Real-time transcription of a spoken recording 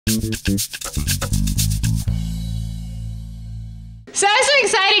So I have some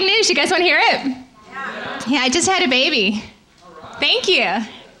exciting news. You guys want to hear it? Yeah, I just had a baby. Thank you.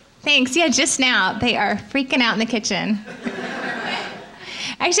 Thanks. Yeah, just now. They are freaking out in the kitchen.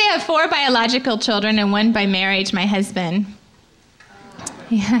 Actually, I have 4 biological children and 1 by marriage, my husband.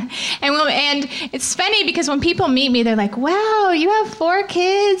 Yeah, and it's funny because when people meet me, they're like, wow, you have 4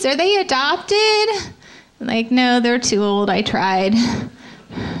 kids? Are they adopted? I'm like, no, they're too old. I tried.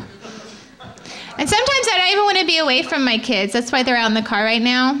 And sometimes I don't even want to be away from my kids. That's why they're out in the car right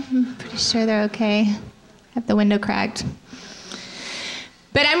now. I'm pretty sure they're okay. I have the window cracked.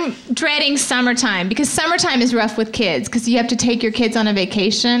 But I'm dreading summertime because summertime is rough with kids because you have to take your kids on a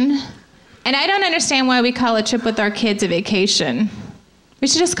vacation. And I don't understand why we call a trip with our kids a vacation. We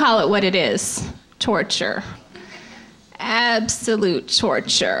should just call it what it is. Torture. Absolute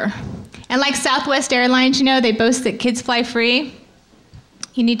torture. And like Southwest Airlines, you know, they boast that kids fly free.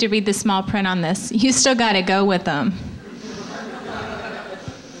 You need to read the small print on this. You still got to go with them.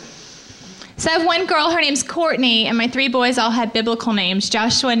 So I have 1 girl, her name's Courtney, and my 3 boys all have biblical names,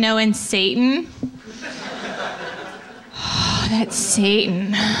 Joshua, Noah, and Satan. Oh, that's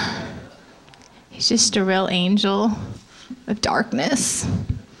Satan. He's just a real angel of darkness.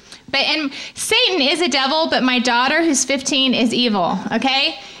 And Satan is a devil, but my daughter, who's 15, is evil,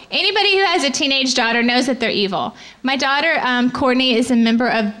 okay? Anybody who has a teenage daughter knows that they're evil. My daughter, Courtney, is a member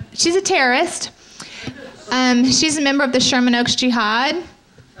of, she's a terrorist. She's a member of the Sherman Oaks Jihad.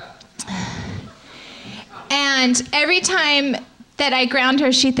 And every time that I ground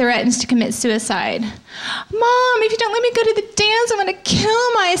her, she threatens to commit suicide. Mom, if you don't let me go to the dance, I'm going to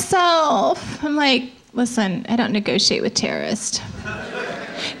kill myself. I'm like, listen, I don't negotiate with terrorists.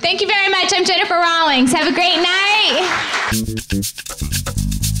 Thank you very much. I'm Jennifer Rawlings. Have a great night.